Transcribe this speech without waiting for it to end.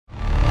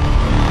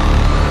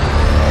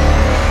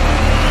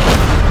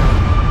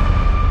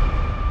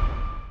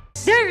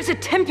a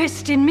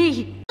Tempest in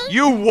me.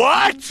 You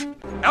what?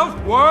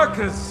 Elf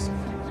workers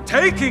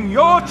taking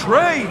your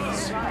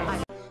trades.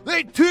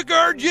 They took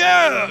our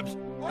jobs.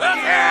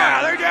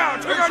 Yeah, they're down.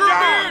 Took our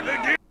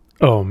jobs.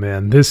 Oh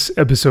man, this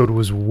episode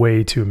was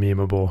way too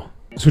memeable.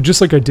 So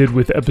just like I did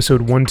with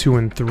episode 1, 2,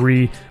 and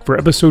 3, for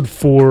episode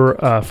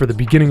 4, for the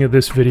beginning of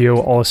this video,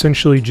 I'll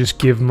essentially just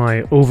give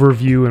my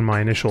overview and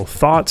my initial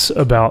thoughts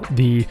about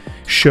the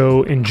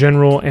show in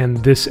general and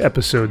this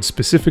episode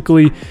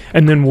specifically,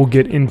 and then we'll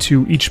get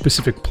into each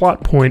specific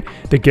plot point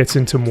that gets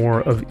into more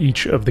of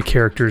each of the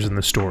characters in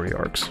the story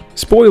arcs.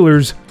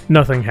 Spoilers,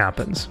 nothing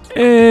happens.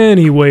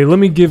 Anyway, let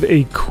me give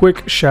a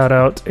quick shout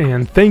out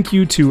and thank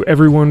you to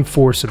everyone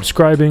for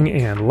subscribing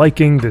and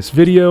liking this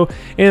video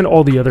and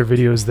all the other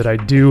videos that I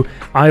do.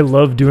 I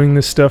love doing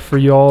this stuff for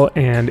y'all,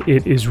 and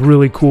it is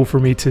really cool for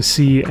me to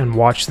see and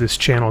watch this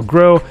channel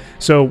grow.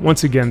 So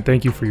once again,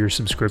 thank you for your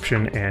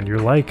subscription and your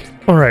like.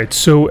 Alright,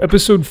 so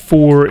episode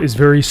 4 is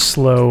very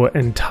slow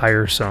and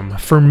tiresome.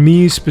 For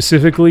me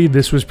specifically,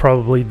 this was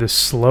probably the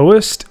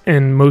slowest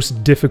and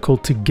most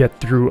difficult to get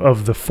through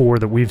of the 4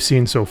 that we've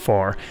seen so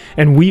far.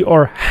 And we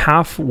are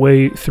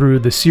halfway through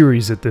the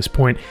series at this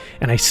point,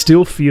 and I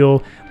still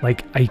feel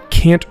like I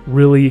can't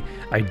really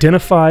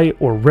identify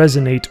or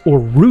resonate or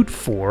root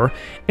for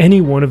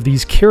any one of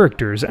these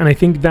characters, and I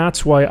think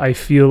that's why I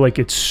feel like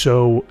it's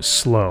so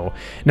slow.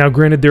 Now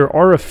granted, there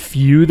are a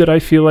few that I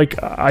feel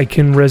like I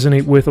can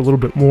resonate with a little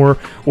bit more,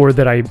 or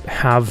that I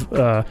have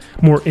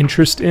more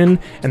interest in,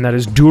 and that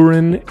is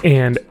Durin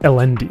and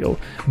Elrond.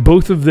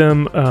 Both of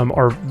them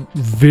are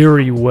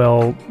very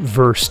well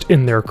versed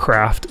in their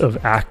craft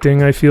of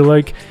acting, I feel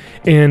like.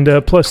 And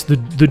plus, the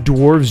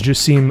dwarves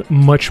just seem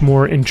much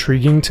more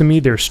intriguing to me.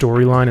 Their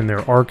storyline and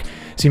their arc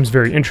seems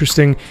very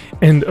interesting.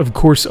 And of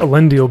course,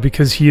 Elrond,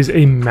 because he is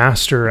a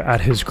master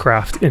at his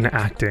craft in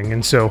acting.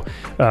 And so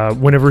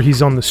whenever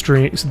he's on the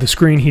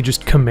screen, he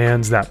just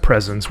commands that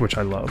presence, which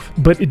I love.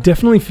 But it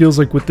definitely feels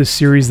like with this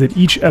series that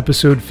each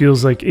episode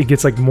feels like it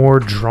gets like more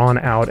drawn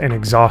out and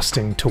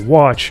exhausting to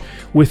watch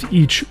with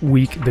each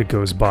week that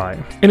goes by.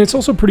 And it's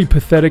also pretty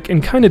pathetic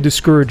and kind of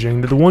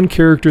discouraging that the one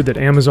character that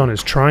Amazon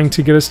is trying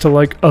to get us to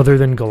like, other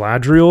than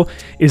Galadriel,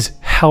 is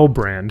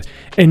Halbrand,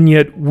 and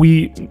yet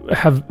we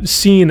have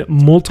seen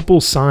multiple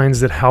signs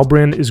that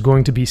Halbrand is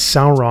going to be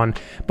Sauron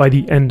by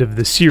the end of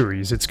the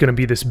series. It's going to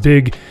be this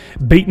big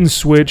bait and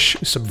switch,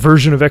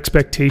 subversion of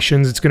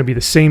expectations. It's going to be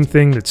the same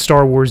thing that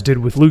Star Wars did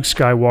with Luke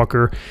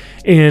Skywalker,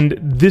 and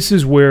this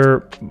is where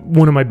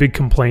one of my big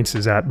complaints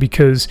is at,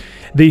 because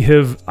they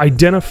have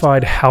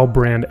identified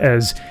Halbrand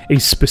as a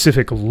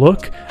specific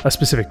look, a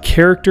specific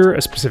character,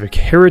 a specific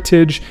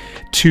heritage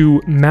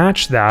to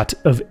match that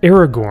of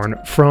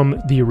Aragorn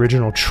from the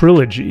original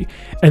trilogy,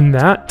 and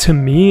that to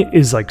me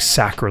is like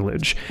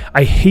sacrilege.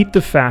 I hate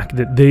the fact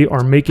that they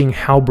are making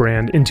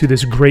Halbrand into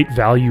this great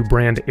value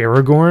brand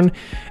Aragorn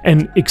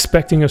and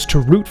expecting us to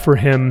root for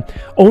him,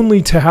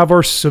 only to have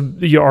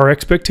our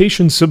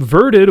expectations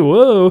subverted,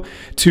 whoa,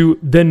 to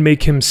then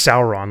make him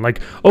Sauron. Like,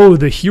 oh,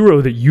 the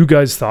hero that you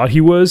guys thought he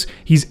was,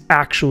 he's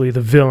actually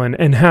the villain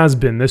and has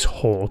been this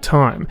whole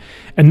time.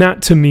 And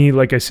that to me,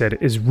 like I said,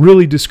 is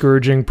really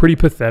discouraging, pretty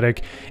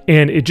pathetic,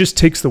 and it just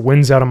takes the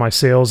winds out of my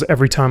sails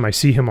every time I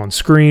see him on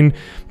screen.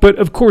 But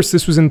of course,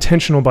 this was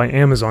intentional by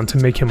Amazon to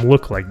make him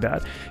look like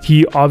that.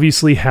 He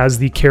obviously has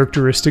the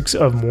characteristics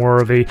of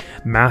more of a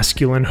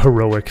masculine,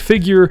 heroic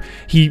figure.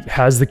 He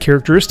has the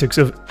characteristics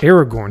of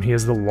Aragorn. He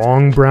has the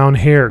long brown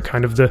hair,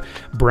 kind of the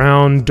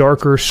brown,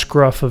 darker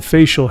scruff of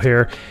facial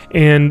hair,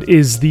 and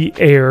is the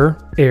heir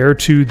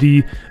to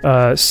the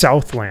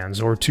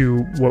Southlands, or to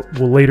what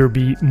will later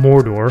be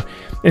Mordor.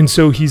 And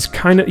so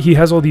he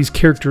has all these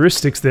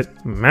characteristics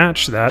that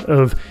match that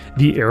of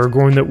the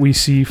Aragorn that we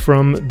see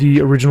from the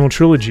original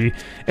trilogy.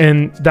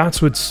 And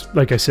that's what's,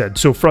 like I said,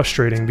 so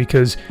frustrating,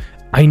 because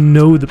I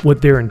know that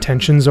what their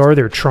intentions are.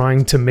 They're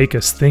trying to make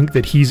us think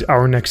that he's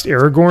our next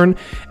Aragorn,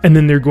 and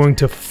then they're going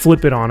to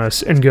flip it on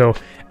us and go,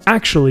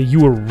 actually,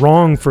 you were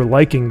wrong for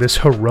liking this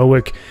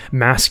heroic,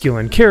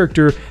 masculine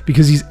character,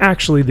 because he's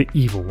actually the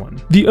evil one.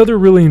 The other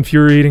really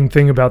infuriating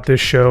thing about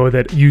this show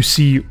that you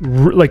see,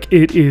 like,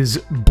 it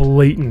is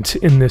blatant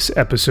in this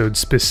episode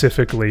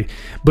specifically,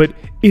 but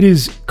it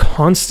is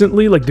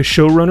constantly, like, the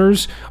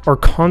showrunners are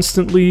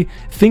constantly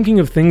thinking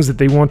of things that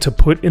they want to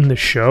put in the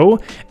show,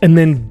 and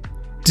then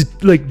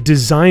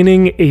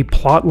designing a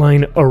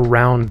plotline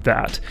around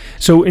that.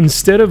 So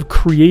instead of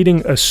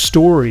creating a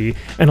story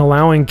and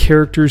allowing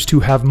characters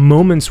to have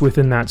moments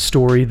within that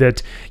story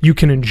that you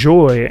can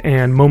enjoy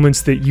and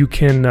moments that you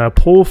can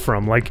pull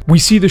from, like we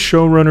see the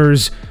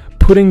showrunners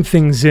putting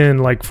things in,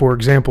 like for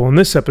example in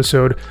this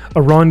episode,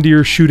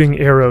 Arondir shooting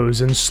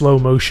arrows in slow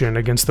motion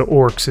against the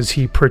orcs as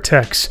he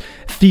protects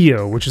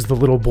Theo, which is the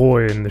little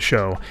boy in the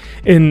show.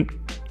 And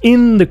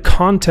in the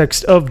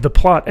context of the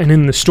plot and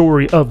in the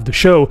story of the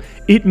show,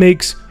 it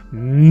makes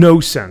no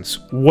sense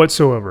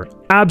whatsoever.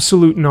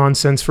 Absolute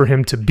nonsense for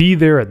him to be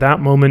there at that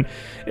moment,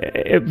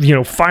 you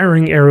know,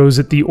 firing arrows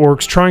at the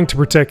orcs, trying to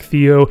protect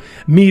Theo,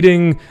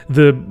 meeting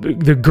the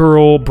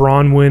girl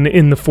Bronwyn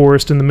in the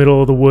forest in the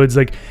middle of the woods.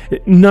 Like,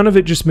 none of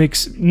it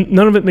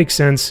makes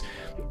sense.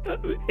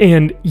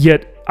 And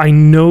yet I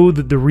know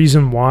that the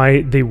reason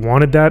why they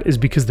wanted that is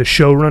because the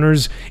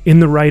showrunners in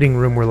the writing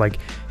room were like,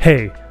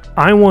 hey,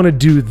 I want to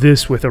do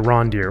this with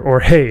Arondir, or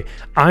hey,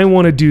 I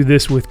want to do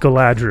this with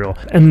Galadriel.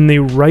 And they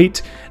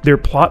write their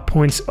plot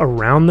points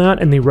around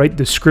that, and they write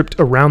the script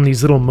around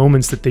these little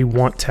moments that they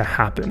want to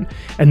happen.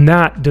 And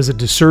that does a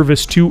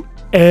disservice to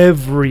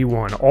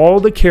everyone, all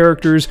the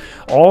characters,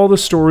 all the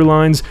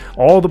storylines,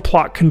 all the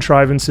plot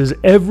contrivances.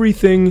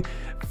 Everything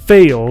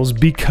fails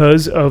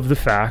because of the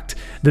fact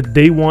that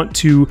they want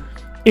to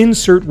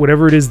insert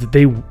whatever it is that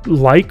they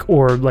like,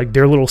 or like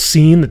their little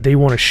scene that they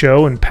want to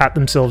show and pat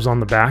themselves on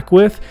the back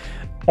with,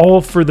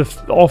 all for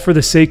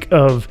the sake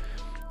of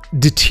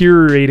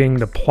deteriorating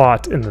the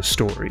plot and the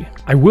story.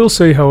 I will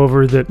say,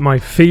 however, that my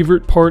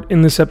favorite part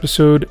in this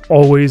episode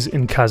always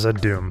in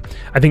Khazad.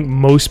 I think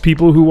most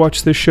people who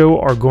watch this show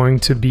are going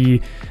to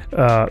be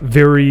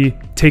very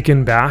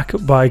taken back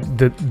by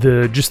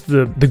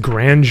the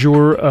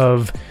grandeur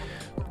of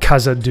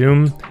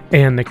Khazad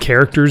and the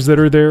characters that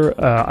are there.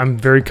 I'm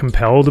very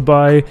compelled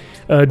by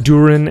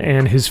Durin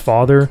and his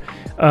father.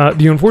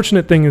 The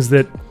unfortunate thing is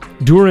that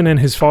Durin and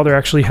his father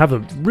actually have a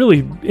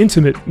really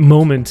intimate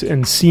moment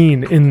and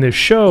scene in this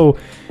show,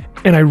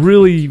 and I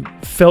really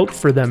felt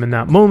for them in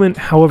that moment.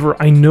 However,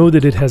 I know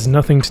that it has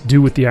nothing to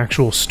do with the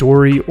actual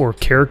story or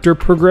character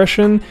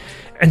progression,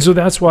 and so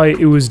that's why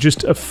it was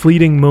just a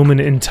fleeting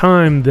moment in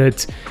time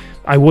that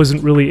I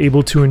wasn't really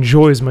able to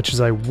enjoy as much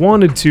as I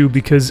wanted to,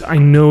 because I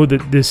know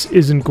that this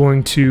isn't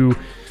going to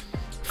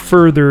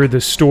further the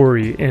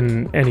story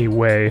in any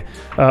way.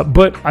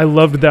 But I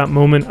loved that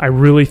moment. I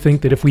really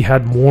think that if we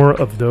had more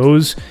of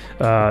those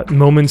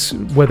moments,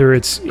 whether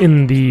it's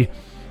in the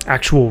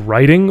actual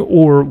writing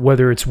or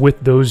whether it's with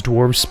those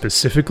dwarves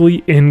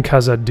specifically in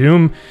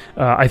Khazad,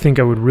 I think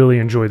I would really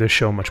enjoy this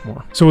show much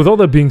more. So with all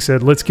that being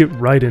said, let's get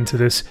right into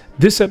this.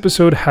 This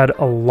episode had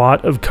a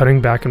lot of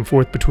cutting back and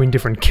forth between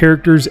different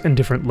characters and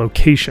different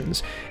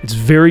locations. It's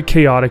very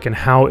chaotic in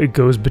how it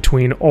goes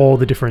between all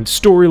the different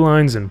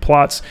storylines and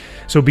plots.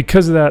 So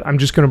because of that, I'm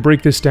just going to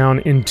break this down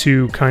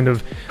into kind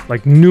of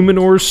like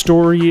Numenor's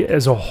story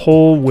as a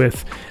whole,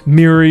 with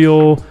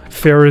Miriel,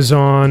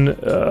 Pharazôn,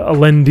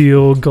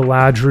 Elendil,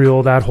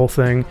 Galadriel, that whole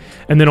thing.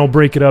 And then I'll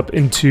break it up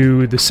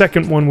into the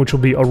second one, which will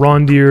be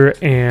Arondir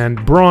and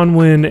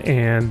Bronwyn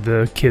and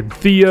the kid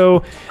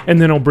Theo.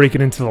 And then I'll break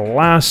it into the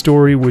last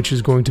story, which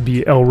is going to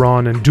be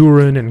Elrond and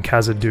Durin and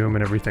Khazad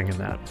and everything in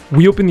that.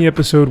 We open the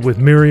episode with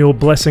Miriel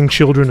blessing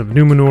children of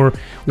Numenor,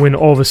 when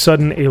all of a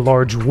sudden a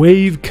large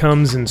wave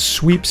comes and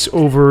sweeps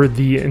over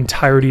the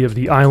entirety of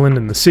the island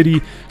and the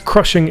city,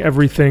 crushing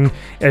everything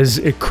as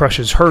it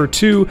crushes her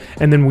too.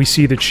 And then we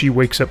see that she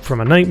wakes up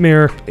from a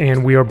nightmare,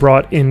 and we are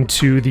brought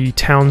into the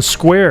town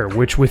square,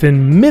 which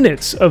within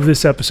minutes of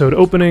this episode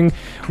opening,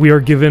 we are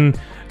given,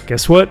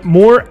 guess what?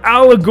 More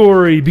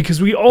allegory, because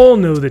we all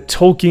know that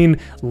Tolkien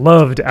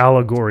loved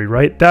allegory,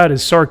 right? That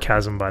is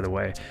sarcasm, by the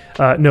way.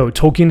 No,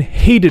 Tolkien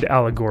hated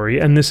allegory,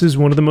 and this is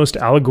one of the most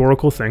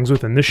allegorical things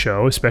within the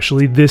show,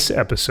 especially this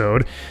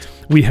episode.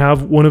 We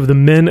have one of the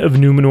men of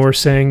Numenor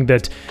saying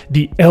that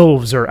the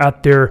elves are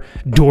at their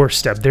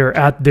doorstep, they're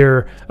at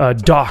their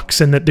docks,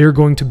 and that they're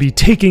going to be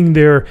taking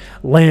their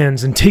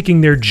lands and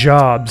taking their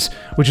jobs,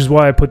 which is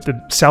why I put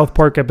the South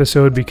Park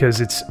episode,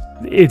 because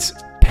it's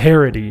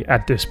parody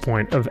at this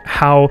point of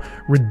how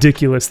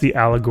ridiculous the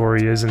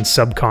allegory is and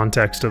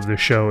subcontext of the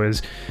show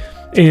is.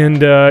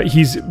 And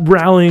he's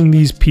rallying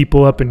these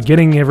people up and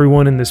getting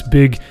everyone in this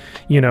big,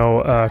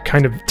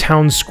 kind of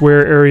town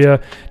square area,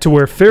 to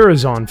where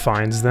Pharazôn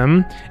finds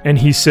them, and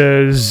he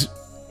says,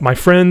 "My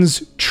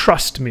friends,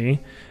 trust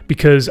me,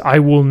 because I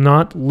will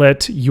not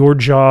let your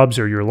jobs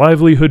or your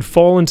livelihood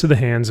fall into the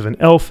hands of an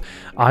elf.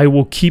 I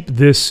will keep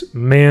this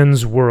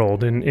man's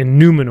world in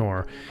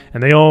Numenor."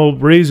 And they all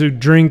raise a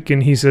drink,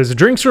 and he says, "The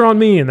drinks are on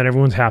me," and then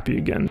everyone's happy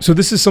again. So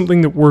this is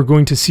something that we're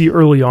going to see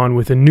early on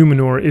within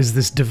Numenor, is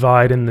this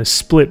divide and this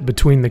split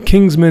between the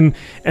Kingsmen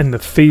and the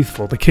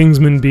faithful. The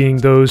Kingsmen being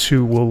those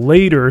who will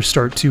later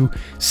start to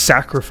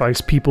sacrifice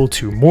people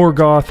to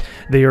Morgoth.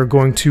 They are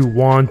going to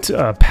want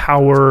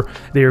power.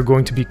 They are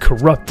going to be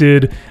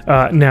corrupted.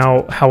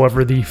 Now,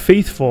 however, the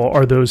faithful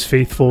are those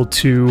faithful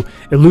to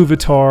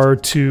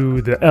Iluvatar,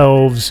 to the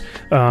elves,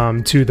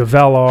 to the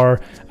Valar,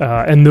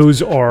 and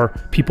those are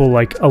people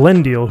like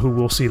Elendil, who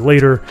we'll see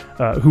later,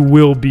 who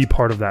will be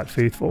part of that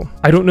faithful.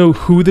 I don't know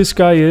who this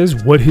guy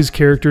is, what his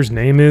character's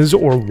name is,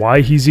 or why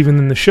he's even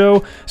in the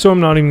show, so I'm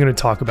not even going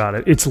to talk about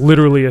it. It's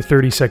literally a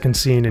 30-second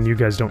scene, and you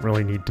guys don't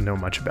really need to know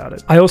much about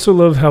it. I also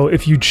love how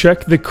if you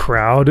check the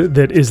crowd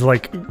that is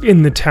like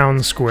in the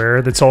town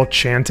square that's all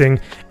chanting,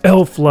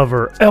 "Elf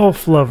lover,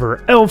 elf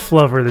lover, elf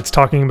lover," that's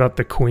talking about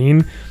the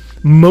queen,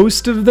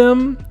 most of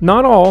them,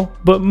 not all,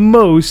 but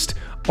most,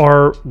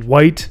 are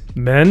white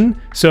men.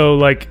 So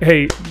like,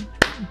 hey,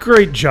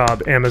 Great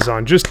job,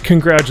 Amazon. Just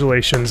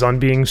congratulations on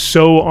being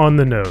so on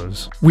the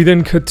nose. We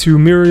then cut to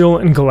Muriel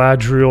and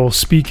Galadriel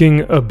speaking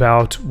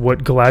about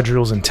what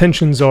Galadriel's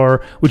intentions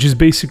are, which is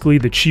basically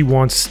that she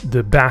wants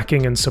the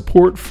backing and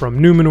support from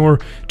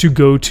Numenor to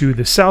go to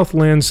the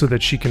Southlands so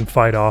that she can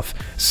fight off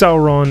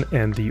Sauron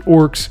and the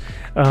orcs.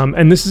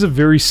 And this is a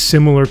very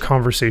similar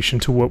conversation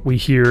to what we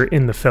hear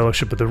in the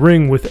Fellowship of the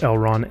Ring with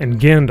Elrond and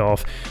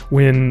Gandalf,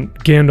 when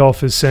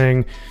Gandalf is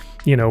saying,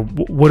 you know,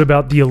 what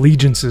about the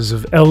allegiances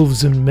of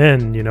elves and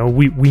men? You know,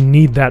 we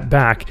need that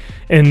back.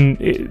 And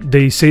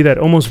they say that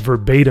almost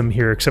verbatim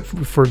here, except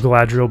for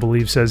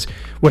Galadriel says,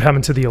 what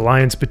happened to the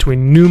alliance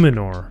between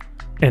Numenor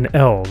and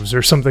elves,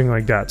 or something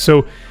like that.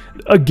 So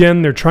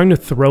again, they're trying to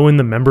throw in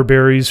the member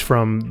berries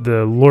from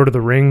the Lord of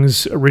the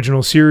Rings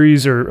original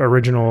series or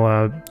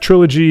original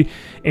trilogy,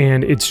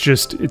 and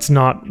it's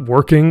not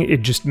working.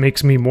 It just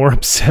makes me more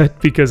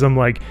upset because I'm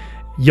like,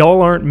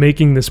 y'all aren't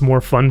making this more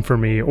fun for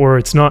me, or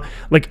it's not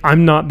like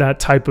I'm not that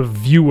type of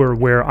viewer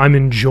where I'm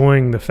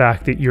enjoying the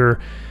fact that you're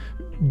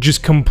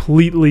just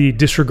completely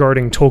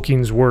disregarding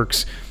Tolkien's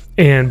works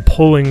and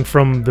pulling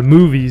from the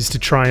movies to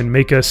try and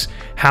make us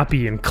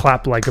happy and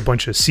clap like a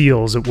bunch of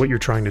seals at what you're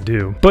trying to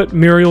do. But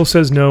Muriel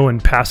says no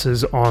and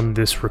passes on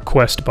this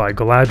request by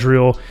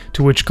Galadriel,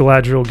 to which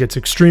Galadriel gets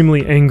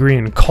extremely angry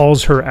and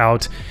calls her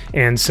out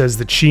and says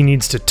that she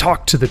needs to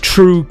talk to the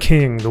true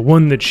king, the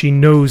one that she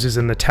knows is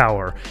in the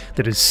tower,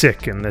 that is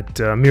sick and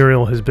that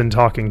Muriel has been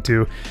talking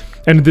to.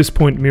 And at this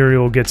point,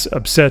 Muriel gets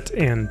upset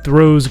and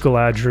throws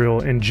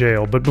Galadriel in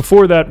jail. But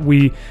before that,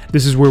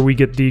 this is where we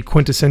get the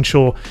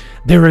quintessential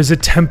 "there is a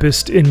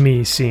tempest in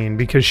me" scene,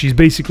 because she's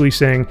basically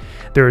saying,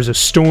 there is a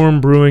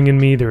storm brewing in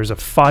me, there is a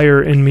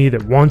fire in me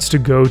that wants to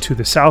go to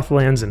the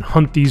Southlands and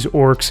hunt these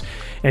orcs,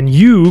 and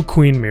you,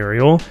 Queen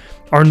Muriel,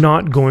 are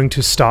not going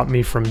to stop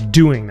me from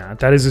doing that.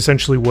 That is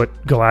essentially what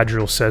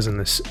Galadriel says in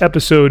this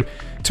episode,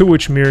 to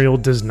which Muriel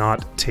does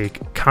not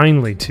take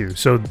kindly to.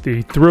 So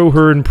they throw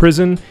her in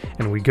prison,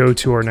 and we go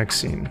to our next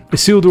scene.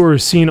 Isildur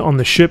is seen on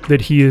the ship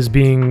that he is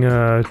being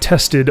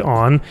tested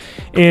on,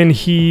 and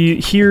he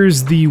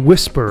hears the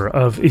whisper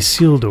of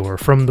Isildur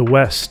from the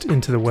west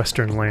into the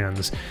western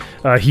lands.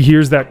 He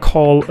hears that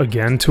call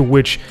again, to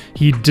which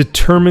he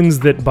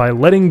determines that by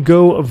letting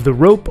go of the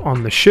rope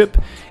on the ship,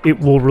 it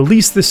will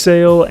release the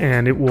sail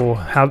and it will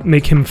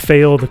make him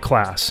fail the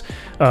class.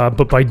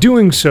 But by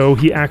doing so,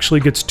 he actually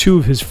gets two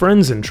of his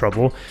friends in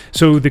trouble.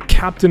 So the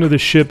captain of the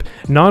ship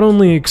not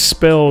only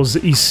expels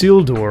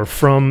Isildur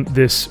from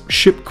this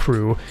ship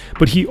crew,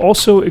 but he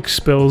also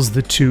expels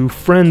the two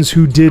friends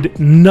who did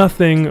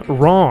nothing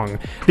wrong.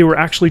 They were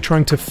actually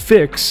trying to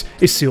fix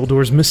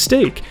Isildur's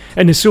mistake.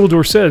 And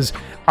Isildur says,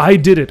 I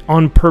did it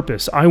on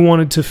purpose. I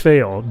wanted to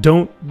fail.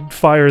 Don't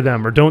fire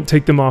them or don't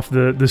take them off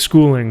the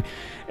schooling.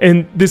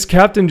 And this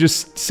captain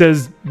just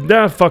says,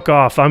 nah, fuck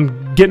off,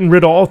 I'm getting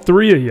rid of all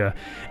three of you.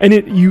 And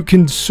you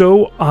can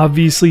so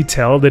obviously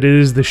tell that it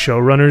is the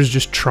showrunners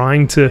just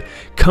trying to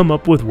come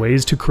up with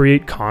ways to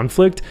create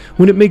conflict,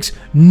 when it makes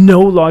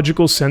no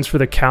logical sense for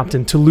the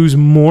captain to lose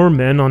more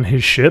men on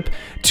his ship,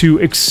 to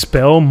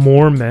expel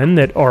more men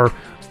that are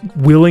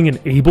willing and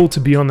able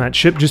to be on that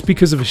ship just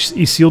because of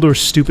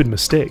Isildur's stupid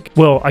mistake.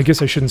 Well, I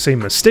guess I shouldn't say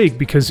mistake,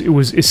 because it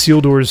was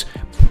Isildur's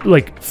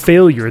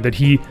failure that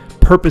he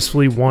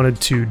purposefully wanted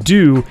to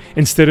do,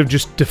 instead of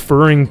just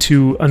deferring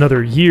to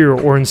another year,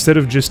 or instead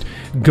of just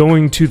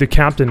going to the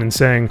captain and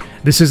saying,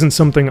 this isn't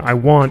something I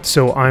want,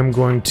 so I'm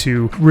going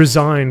to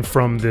resign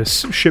from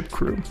this ship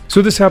crew.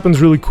 So this happens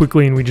really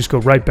quickly, and we just go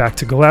right back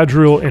to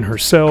Galadriel in her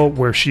cell,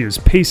 where she is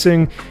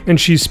pacing, and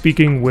she's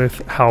speaking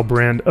with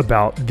Halbrand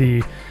about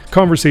the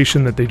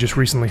conversation that they just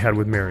recently had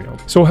with Muriel.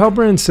 So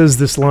Halbrand says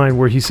this line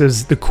where he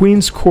says, the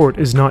Queen's Court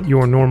is not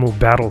your normal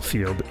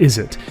battlefield, is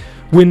it?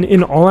 When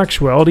in all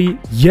actuality,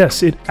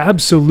 yes, it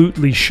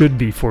absolutely should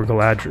be for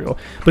Galadriel,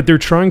 but they're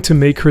trying to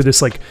make her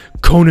this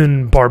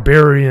Conan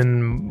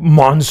barbarian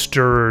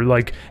monster,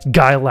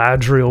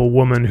 Galadriel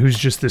woman who's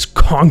just this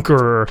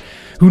conqueror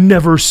who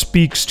never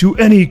speaks to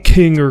any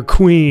king or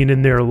queen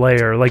in their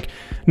lair.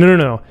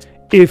 No.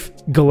 If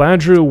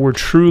Galadriel were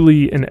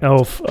truly an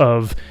elf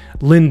of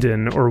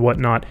Lindon or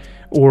whatnot,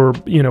 or,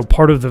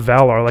 part of the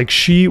Valar,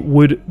 she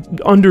would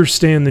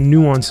understand the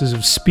nuances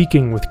of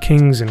speaking with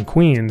kings and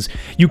queens.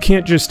 You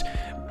can't just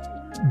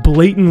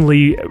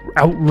blatantly,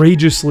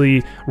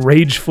 outrageously,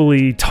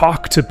 ragefully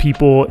talk to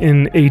people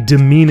in a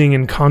demeaning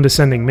and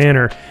condescending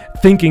manner,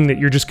 thinking that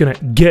you're just gonna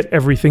get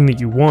everything that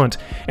you want.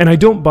 And I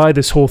don't buy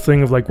this whole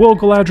thing of well,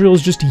 Galadriel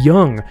is just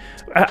young.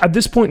 At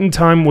this point in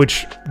time,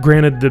 which,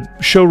 granted, the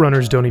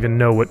showrunners don't even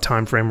know what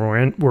time frame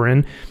we're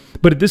in,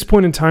 but at this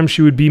point in time,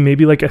 she would be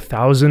maybe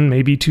 1,000,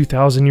 maybe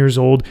 2,000 years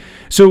old.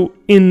 So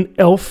in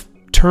elf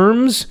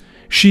terms,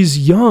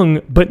 she's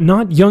young, but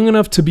not young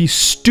enough to be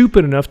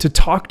stupid enough to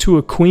talk to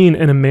a queen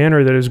in a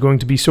manner that is going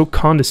to be so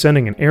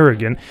condescending and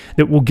arrogant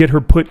that will get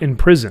her put in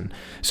prison.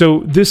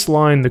 So this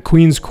line, the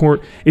Queen's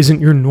Court isn't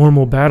your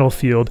normal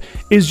battlefield,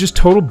 is just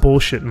total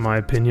bullshit in my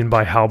opinion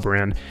by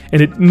Halbrand,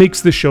 and it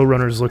makes the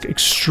showrunners look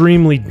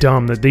extremely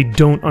dumb that they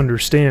don't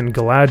understand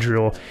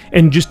Galadriel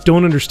and just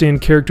don't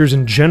understand characters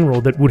in general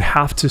that would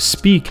have to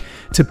speak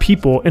to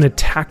people in a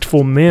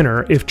tactful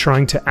manner if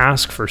trying to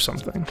ask for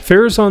something.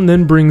 Pharazôn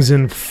then brings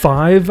in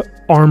 5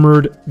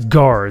 armored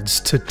guards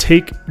to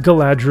take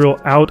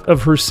Galadriel out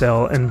of her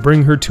cell and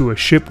bring her to a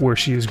ship where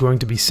she is going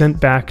to be sent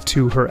back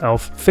to her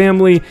elf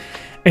family,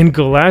 and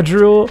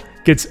Galadriel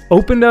gets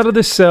opened out of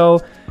the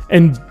cell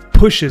and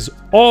pushes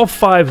all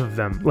 5 of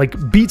them,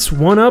 like beats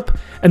one up,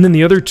 and then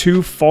the other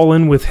 2 fall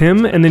in with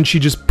him, and then she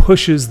just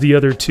pushes the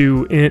other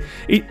 2 in.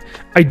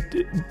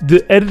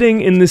 The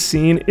editing in this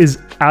scene is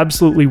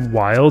absolutely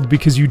wild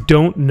because you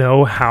don't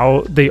know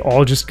how they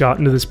all just got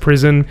into this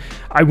prison.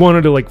 I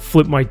wanted to like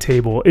flip my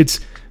table.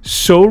 It's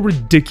so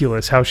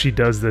ridiculous how she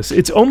does this.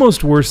 It's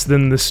almost worse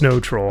than the snow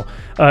troll.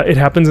 It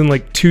happens in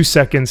like 2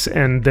 seconds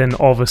and then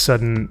all of a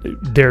sudden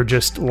they're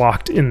just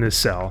locked in this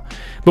cell.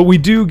 But we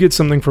do get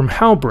something from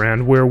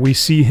Halbrand where we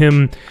see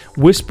him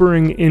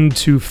whispering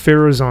into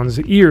Pharazôn's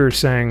ear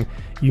saying,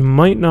 "You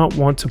might not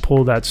want to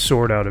pull that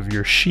sword out of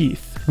your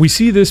sheath." We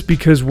see this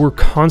because we're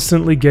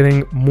constantly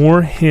getting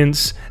more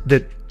hints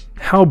that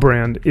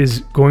Halbrand is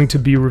going to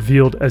be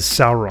revealed as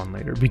Sauron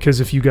later, because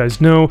if you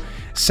guys know,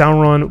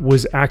 Sauron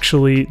was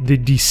actually the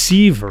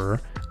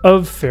deceiver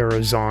of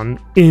Pharazôn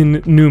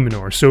in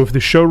Numenor. So if the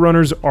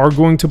showrunners are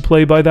going to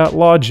play by that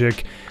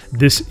logic,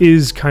 this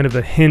is kind of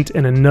a hint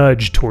and a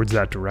nudge towards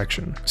that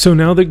direction. So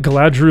now that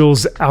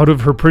Galadriel's out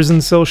of her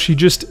prison cell, she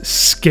just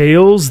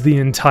scales the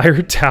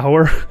entire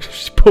tower.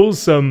 She pulls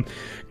some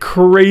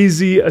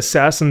crazy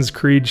Assassin's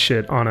Creed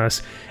shit on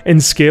us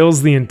and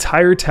scales the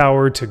entire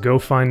tower to go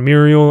find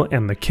Miriel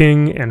and the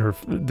king and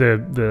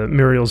the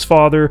Miriel's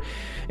father,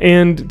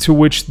 and to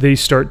which they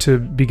start to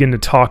begin to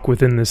talk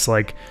within this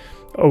like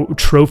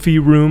trophy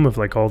room of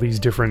like all these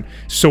different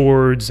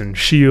swords and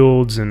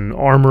shields and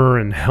armor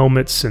and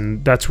helmets,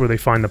 and that's where they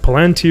find the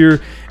Palantir,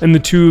 and the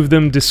 2 of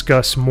them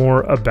discuss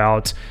more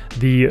about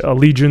the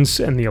allegiance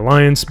and the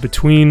alliance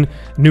between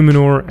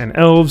Numenor and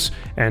elves,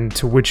 and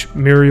to which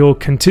Miriel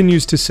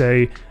continues to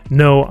say,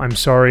 "No, I'm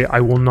sorry, I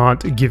will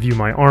not give you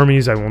my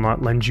armies, I will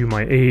not lend you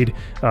my aid,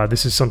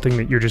 this is something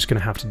that you're just going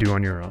to have to do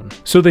on your own."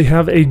 So they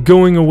have a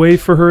going away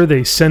for her,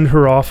 they send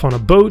her off on a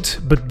boat,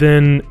 but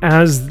then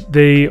as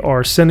they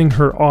are sending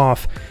her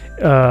off,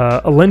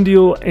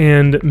 Elendil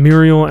and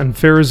Miriel and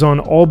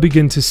Pharazôn all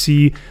begin to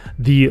see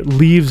the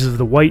leaves of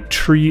the white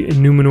tree in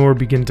Numenor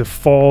begin to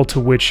fall, to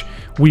which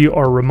we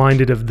are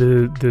reminded of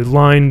the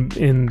line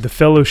in the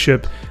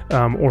Fellowship,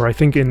 or I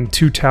think in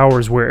Two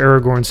Towers, where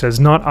Aragorn says,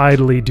 "Not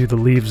idly do the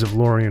leaves of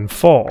Lorien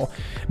fall,"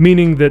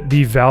 meaning that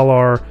the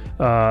Valar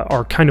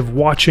are kind of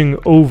watching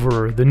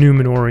over the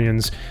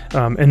Numenorians,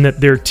 and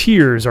that their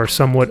tears are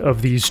somewhat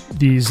of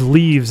these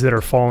leaves that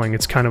are falling.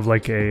 It's kind of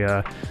like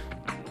a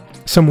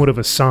somewhat of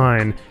a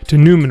sign to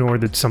Numenor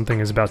that something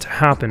is about to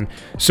happen.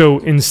 So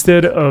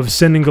instead of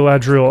sending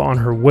Galadriel on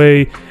her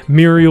way,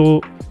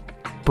 Miriel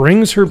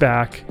brings her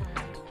back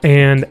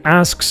and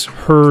asks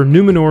her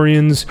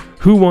Numenorians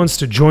who wants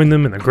to join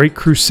them in the Great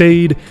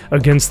Crusade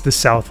against the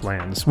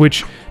Southlands,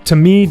 which to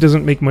me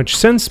doesn't make much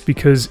sense,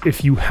 because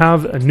if you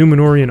have a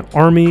Numenorian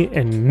army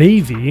and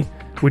navy,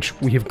 which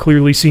we have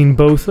clearly seen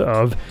both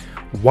of,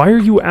 why are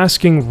you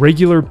asking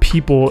regular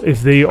people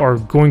if they are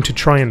going to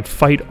try and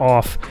fight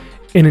off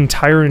an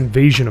entire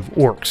invasion of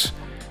orcs?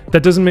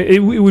 That doesn't make it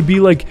would be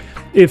like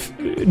if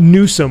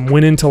Newsom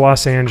went into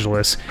Los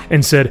Angeles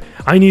and said,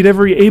 "I need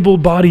every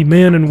able-bodied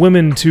man and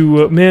woman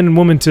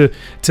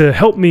to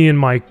help me in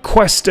my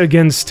quest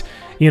against,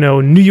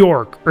 New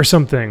York or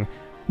something."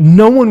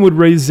 No one would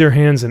raise their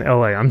hands in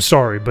LA. I'm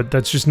sorry, but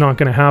that's just not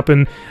going to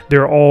happen.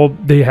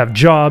 They have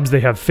jobs,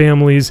 they have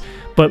families,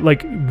 but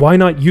like, why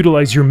not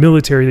utilize your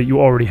military that you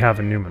already have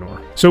in Numenor?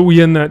 So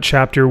we end that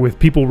chapter with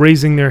people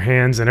raising their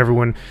hands and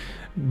everyone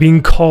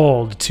being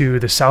called to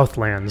the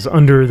Southlands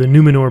under the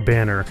Numenor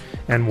banner,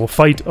 and will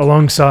fight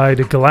alongside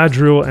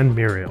Galadriel and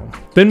Miriel.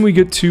 Then we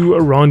get to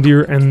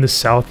Arondir and the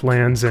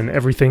Southlands and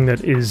everything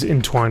that is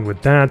entwined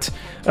with that.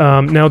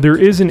 Now there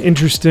is an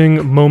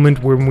interesting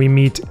moment when we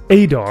meet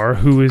Adar,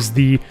 who is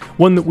the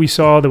one that we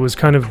saw that was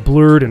kind of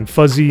blurred and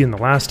fuzzy in the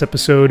last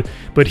episode,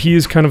 but he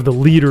is kind of the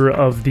leader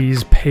of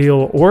these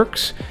pale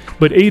orcs.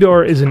 But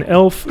Adar is an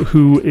elf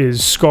who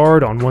is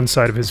scarred on one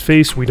side of his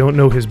face. We don't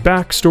know his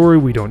backstory,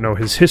 we don't know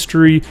his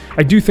history.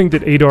 I do think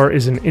that Adar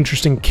is an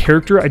interesting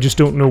character, I just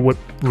don't know what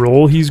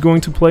role he's going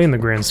to play in the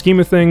grand scheme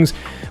of things.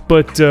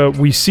 But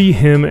we see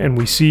him and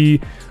we see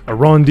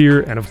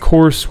Arondir, and of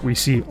course we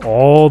see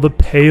all the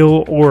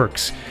pale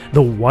orcs,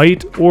 the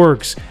white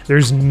orcs.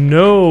 There's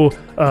no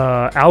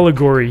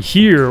allegory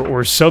here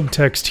or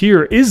subtext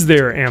here, is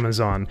there,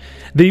 Amazon?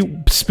 They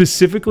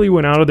specifically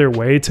went out of their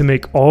way to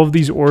make all of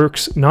these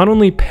orcs not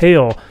only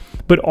pale,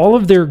 but all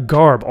of their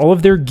garb, all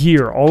of their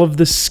gear, all of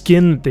the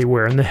skin that they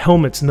wear, and the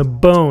helmets and the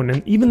bone,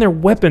 and even their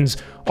weapons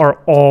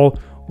are all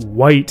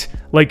white.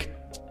 Like,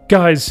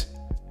 guys,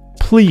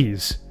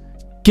 please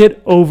get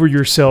over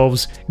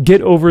yourselves.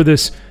 Get over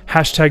this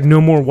hashtag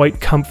no more white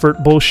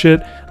comfort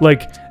bullshit.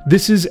 Like,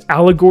 this is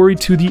allegory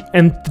to the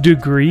nth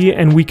degree,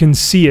 and we can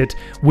see it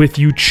with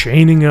you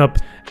chaining up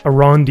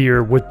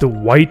Arondir with the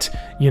white,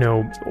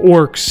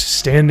 orcs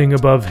standing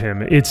above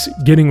him. It's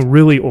getting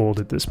really old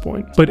at this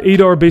point. But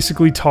Adar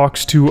basically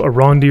talks to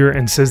Arondir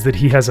and says that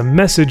he has a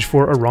message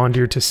for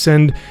Arondir to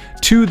send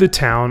to the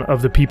town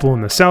of the people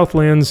in the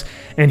Southlands,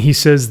 and he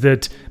says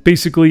that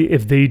basically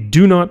if they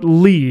do not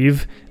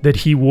leave, that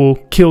he will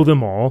kill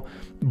them all.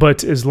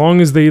 But as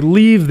long as they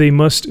leave, they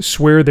must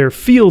swear their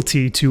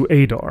fealty to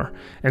Adar.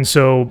 And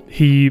so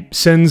he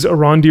sends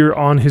Arondir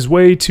on his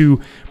way to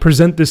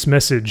present this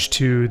message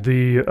to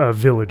the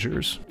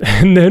villagers.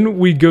 And then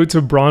we go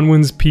to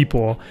Bronwyn's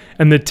people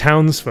and the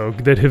townsfolk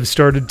that have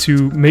started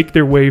to make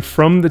their way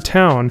from the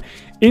town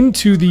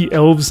into the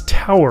elves'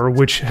 tower,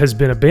 which has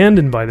been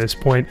abandoned by this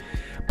point.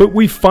 But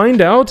we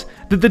find out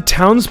that the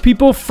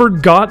townspeople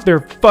forgot their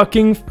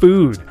fucking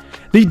food.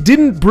 They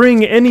didn't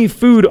bring any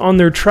food on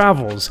their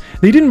travels.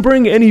 They didn't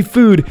bring any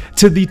food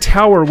to the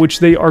tower which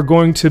they are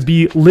going to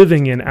be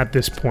living in at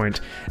this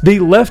point. They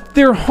left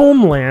their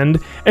homeland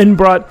and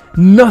brought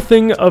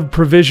nothing of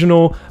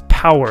provisional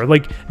power.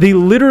 Like, they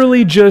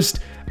literally just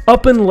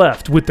up and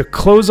left with the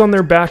clothes on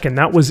their back, and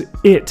that was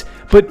it.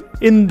 But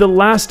in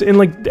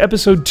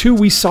episode 2,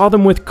 we saw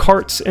them with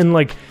carts and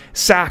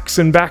sacks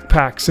and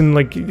backpacks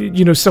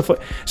and stuff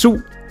like. So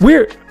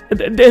where?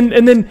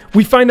 And then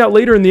we find out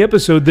later in the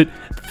episode that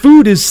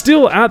food is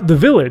still at the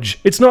village.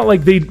 It's not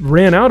like they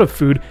ran out of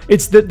food.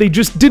 It's that they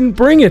just didn't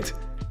bring it.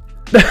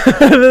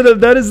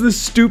 That is the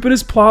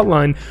stupidest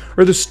plotline,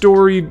 or the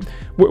story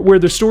where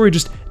the story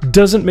just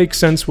doesn't make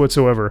sense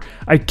whatsoever.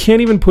 I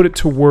can't even put it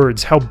to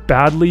words how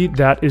badly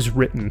that is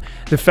written.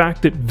 The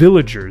fact that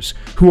villagers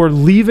who are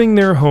leaving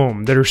their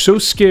home, that are so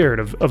scared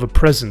of a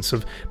presence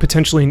of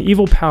potentially an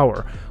evil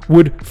power,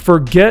 would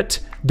forget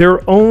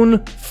their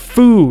own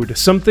food,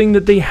 something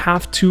that they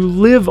have to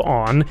live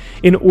on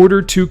in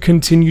order to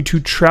continue to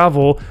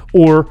travel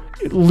or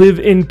live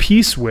in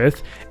peace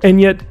with, and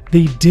yet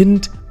they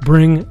didn't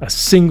bring a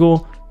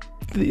single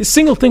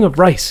thing of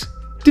rice.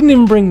 Didn't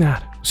even bring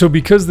that. So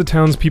because the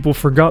townspeople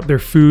forgot their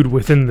food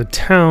within the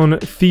town,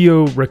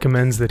 Theo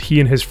recommends that he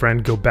and his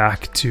friend go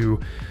back to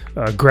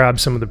grab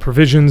some of the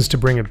provisions to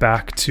bring it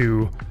back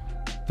to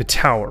the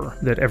tower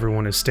that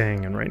everyone is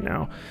staying in right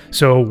now.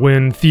 So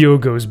when Theo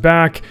goes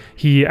back,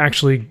 he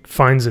actually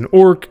finds an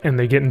orc and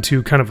they get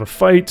into kind of a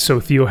fight, so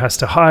Theo has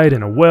to hide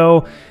in a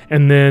well,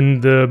 and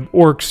then the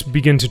orcs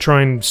begin to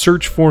try and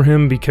search for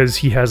him because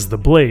he has the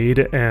blade,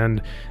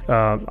 and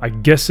I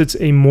guess it's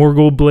a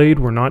Morgul blade,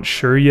 we're not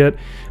sure yet,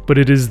 but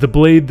it is the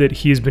blade that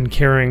he has been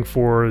carrying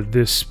for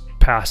this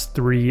past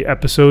 3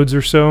 episodes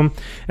or so,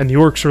 and the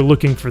orcs are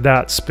looking for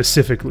that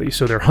specifically,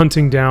 so they're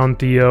hunting down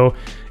Theo.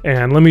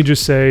 And let me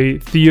just say,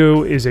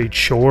 Theo is a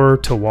chore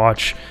to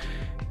watch.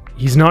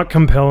 He's not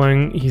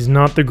compelling, he's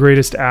not the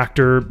greatest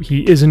actor,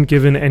 he isn't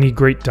given any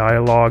great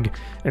dialogue,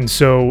 and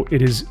so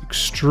it is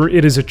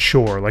a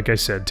chore, like I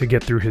said, to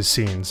get through his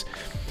scenes.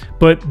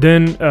 But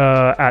then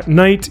at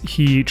night,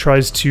 he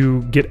tries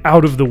to get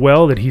out of the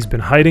well that he's been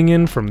hiding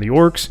in from the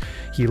orcs.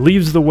 He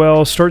leaves the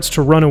well, starts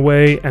to run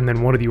away, and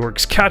then one of the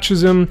orcs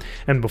catches him,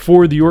 and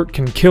before the orc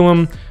can kill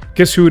him,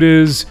 guess who it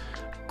is?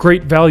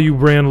 Great value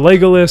brand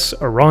Legolas.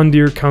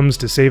 Arondir comes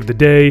to save the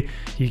day.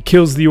 He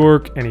kills the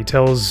orc, and he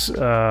tells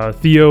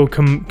Theo,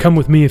 come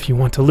with me if you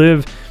want to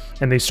live.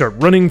 And they start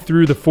running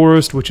through the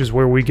forest, which is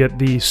where we get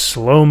the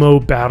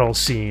slow-mo battle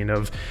scene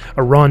of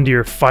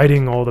Arondir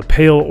fighting all the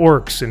pale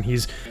orcs, and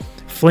he's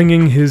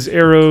flinging his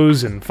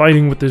arrows and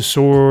fighting with his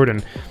sword,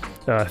 and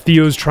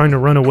Theo's trying to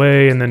run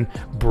away, and then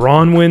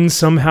Bronwyn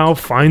somehow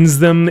finds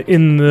them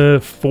in the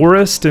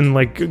forest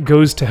and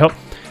goes to help.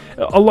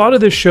 A lot of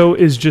this show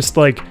is just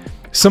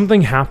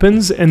something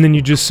happens, and then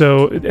you just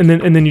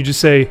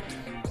say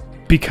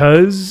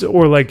because,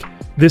 or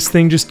this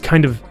thing just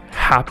kind of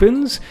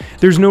happens.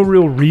 There's no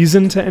real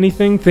reason to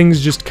anything.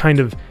 Things just kind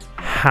of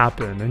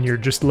happen, and you're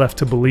just left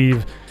to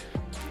believe,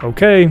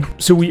 okay.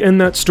 So we end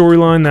that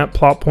storyline, that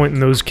plot point,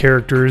 and those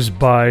characters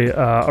by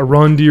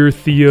Arondir,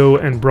 Theo,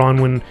 and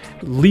Bronwyn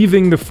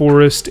leaving the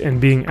forest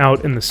and being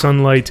out in the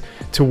sunlight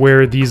to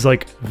where these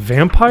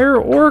vampire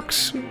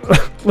orcs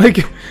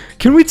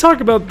can we talk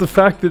about the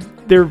fact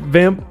that they're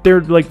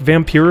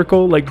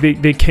vampirical,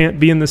 they can't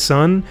be in the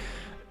sun?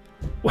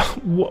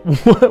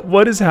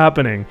 What is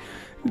happening?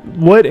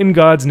 What in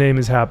God's name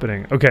is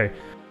happening? Okay.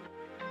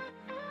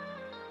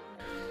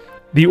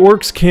 The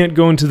orcs can't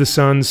go into the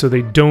sun, so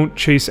they don't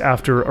chase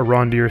after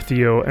Arondir,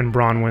 Theo, and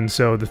Bronwyn,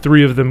 so the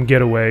 3 of them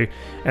get away,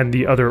 and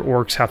the other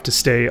orcs have to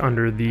stay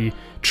under the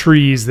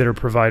trees that are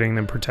providing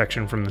them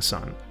protection from the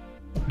sun.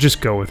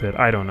 Just go with it.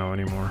 I don't know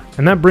anymore.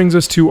 And that brings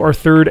us to our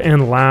third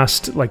and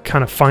last,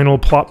 kind of final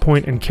plot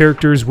point and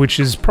characters, which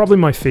is probably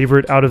my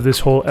favorite out of this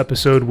whole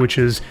episode, which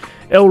is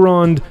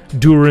Elrond,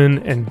 Durin,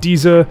 and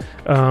Disa.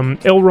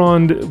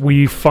 Elrond,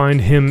 we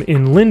find him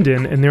in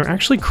Linden, and they're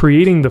actually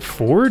creating the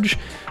forge.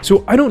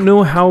 So I don't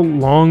know how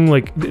long,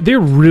 like, they're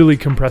really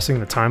compressing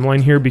the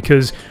timeline here,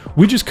 because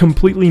we just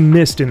completely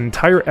missed an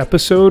entire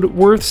episode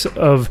worth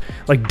of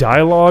like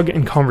dialogue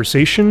and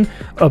conversation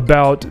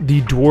about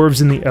the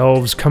dwarves and the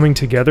elves coming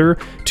together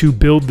to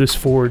build this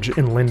forge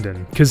in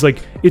Linden. Because like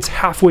it's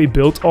halfway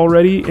built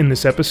already in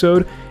this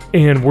episode,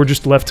 and we're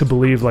just left to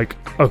believe like,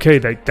 okay,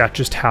 that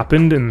just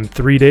happened in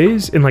 3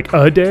 days, in like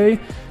a day.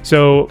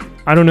 So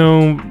I don't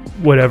know,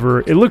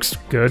 whatever. It looks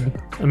good.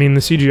 I mean,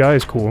 the CGI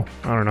is cool.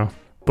 I don't know.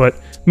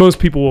 But most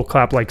people will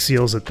clap like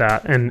seals at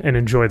that and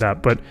enjoy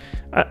that. But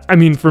I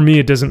mean, for me,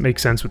 it doesn't make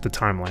sense with the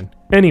timeline.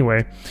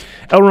 Anyway,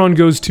 Elrond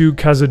goes to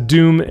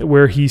Khazad,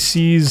 where he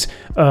sees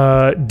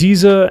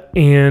Disa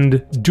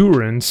and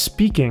Durin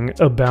speaking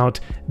about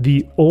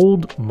the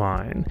old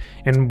mine.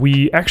 And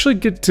we actually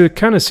get to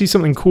kind of see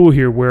something cool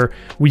here, where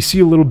we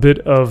see a little bit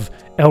of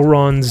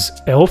Elrond's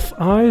elf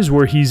eyes,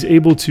 where he's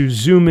able to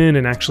zoom in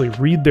and actually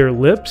read their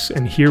lips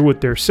and hear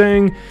what they're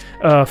saying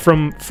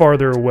from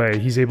farther away.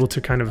 He's able to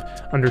kind of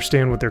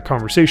understand what their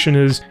conversation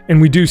is.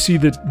 And we do see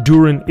that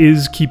Durin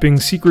is keeping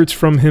secrets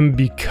from him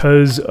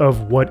because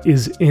of what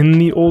is in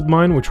the old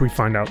mine, which we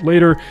find out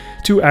later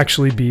to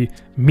actually be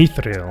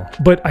mithril.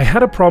 But I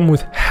had a problem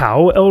with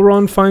how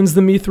Elrond finds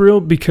the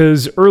mithril,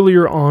 because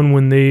earlier on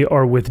when they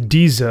are with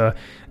Disa,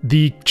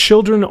 the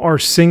children are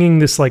singing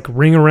this like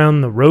Ring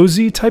Around the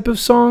Rosie type of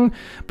song,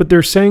 but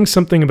they're saying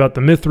something about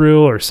the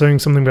mithril or saying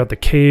something about the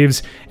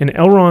caves, and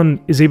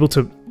Elrond is able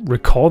to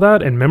recall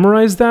that and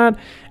memorize that.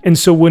 And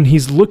so when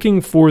he's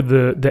looking for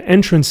the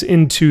entrance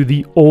into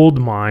the old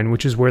mine,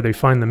 which is where they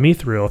find the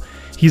mithril,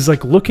 he's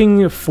like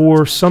looking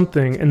for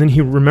something, and then he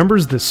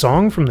remembers the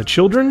song from the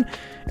children,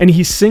 and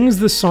he sings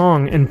the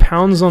song and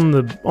pounds on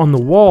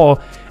the wall,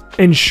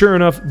 and sure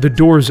enough, the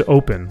doors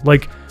open.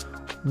 Like,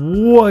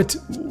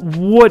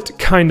 what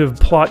kind of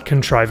plot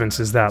contrivance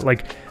is that?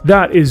 Like,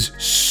 that is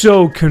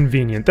so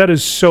convenient. That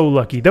is so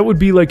lucky. That would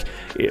be like,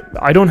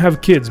 I don't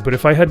have kids, but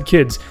if I had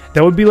kids,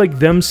 that would be like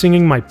them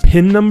singing my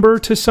PIN number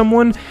to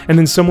someone, and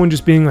then someone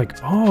just being like,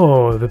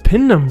 oh, the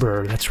PIN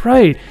number, that's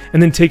right,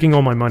 and then taking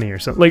all my money or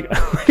something. Like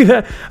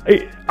that.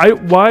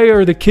 Why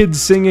are the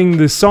kids singing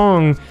the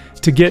song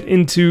to get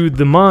into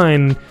the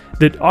mine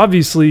that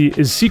obviously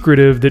is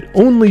secretive, that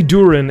only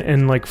Durin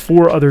and like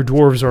 4 other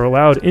dwarves are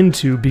allowed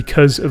into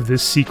because of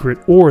this secret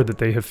ore that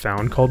they have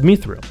found called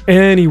mithril?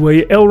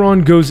 Anyway,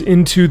 Elrond goes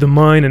into the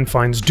mine and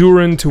finds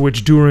Durin, to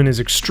which Durin is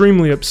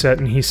extremely upset,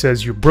 and he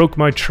says, you broke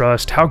my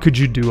trust, how could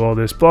you do all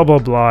this, blah blah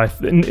blah,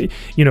 and,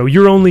 you know,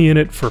 you're only in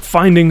it for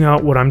finding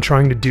out what I'm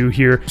trying to do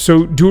here.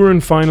 So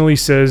Durin finally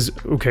says,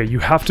 okay, you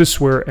have to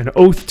swear an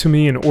oath to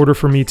me in order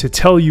for me to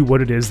tell you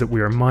what it is that we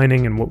are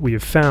mining and what we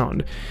have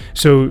found.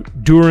 So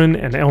Durin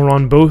and Elrond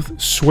both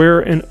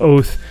swear an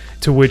oath,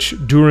 to which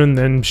Durin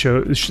then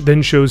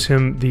shows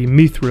him the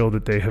mithril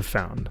that they have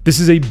found. This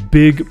is a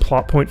big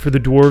plot point for the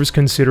dwarves,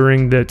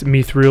 considering that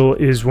mithril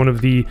is one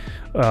of the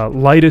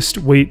lightest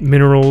weight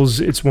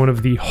minerals. It's one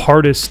of the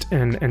hardest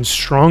and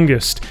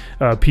strongest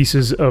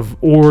pieces of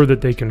ore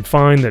that they can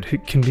find that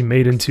can be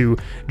made into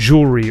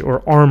jewelry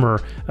or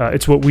armor.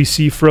 It's what we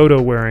see Frodo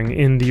wearing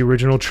in the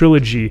original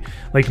trilogy.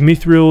 Like,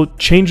 mithril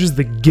changes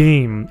the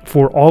game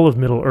for all of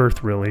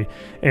Middle-earth, really.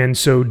 And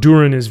so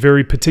Durin is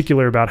very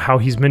particular about how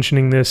he's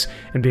mentioning this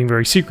and being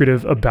very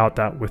secretive about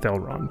that with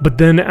Elrond. But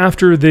then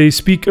after they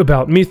speak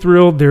about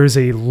mithril, there is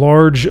a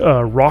large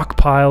rock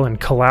pile and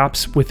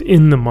collapse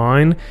within the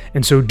mine,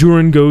 and so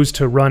Durin goes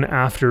to run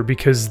after,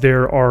 because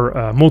there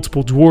are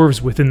multiple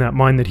dwarves within that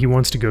mine that he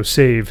wants to go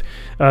save.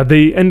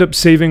 They end up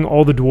saving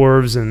all the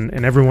dwarves,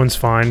 and everyone's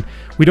fine.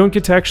 We don't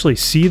get to actually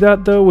see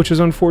that, though, which is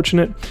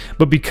unfortunate,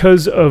 but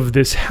because of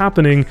this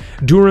happening,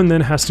 Durin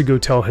then has to go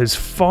tell his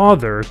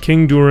father,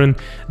 King Durin,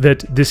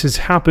 that this has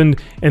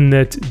happened, and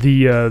that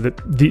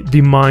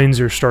the mines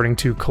are starting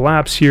to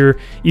collapse here,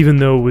 even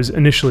though it was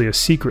initially a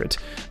secret.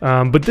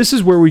 But this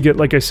is where we get,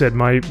 like I said,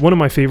 one of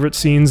my favorite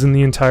scenes in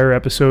the entire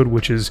episode,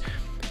 which is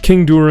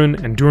King Durin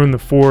and Durin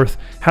IV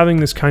having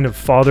this kind of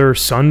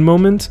father-son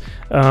moment.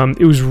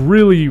 It was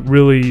really,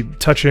 really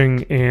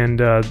touching, and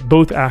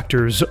both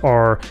actors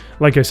are,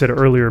 like I said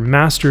earlier,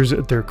 masters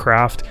at their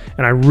craft,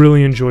 and I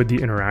really enjoyed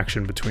the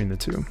interaction between the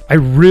two. I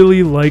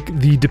really like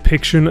the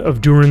depiction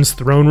of Durin's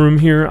throne room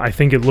here. I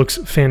think it looks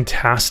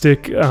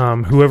fantastic.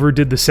 Whoever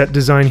did the set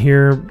design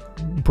here,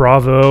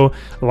 bravo.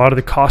 A lot of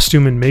the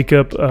costume and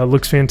makeup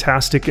looks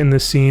fantastic in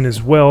this scene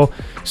as well.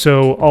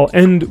 So I'll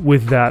end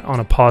with that on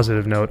a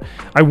positive note.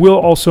 I will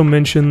also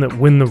mention that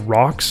when the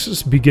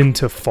rocks begin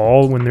to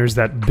fall, when there's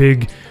that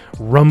big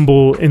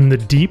rumble in the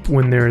deep,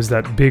 when there's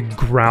that big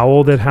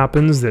growl that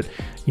happens that,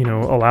 you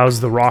know, allows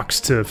the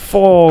rocks to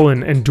fall,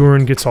 and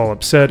Durin gets all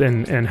upset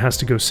and has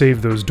to go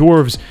save those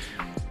dwarves,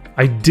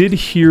 I did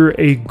hear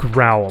a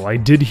growl. I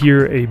did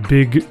hear a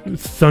big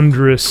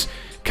thunderous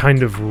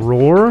kind of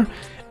roar.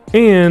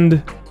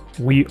 And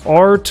we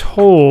are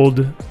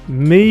told,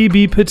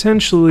 maybe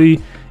potentially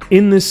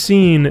in this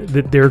scene,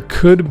 that there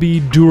could be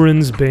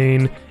Durin's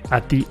Bane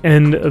at the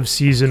end of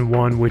Season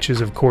 1, which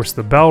is, of course,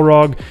 the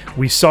Balrog.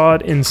 We saw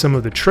it in some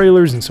of the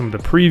trailers and some of the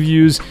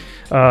previews.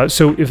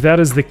 So if that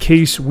is the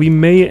case, we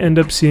may end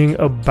up seeing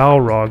a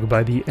Balrog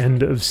by the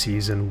end of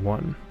Season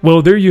 1.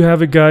 Well, there you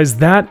have it, guys.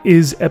 That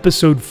is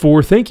Episode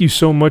 4. Thank you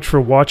so much for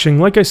watching.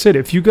 Like I said,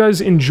 if you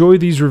guys enjoy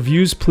these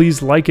reviews,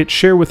 please like it,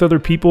 share with other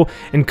people,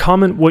 and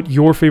comment what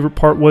your favorite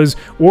part was,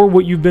 or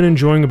what you've been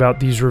enjoying about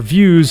these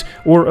reviews,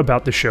 or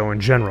about the show in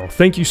general.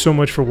 Thank you so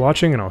much for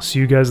watching, and I'll see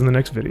you guys in the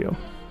next video.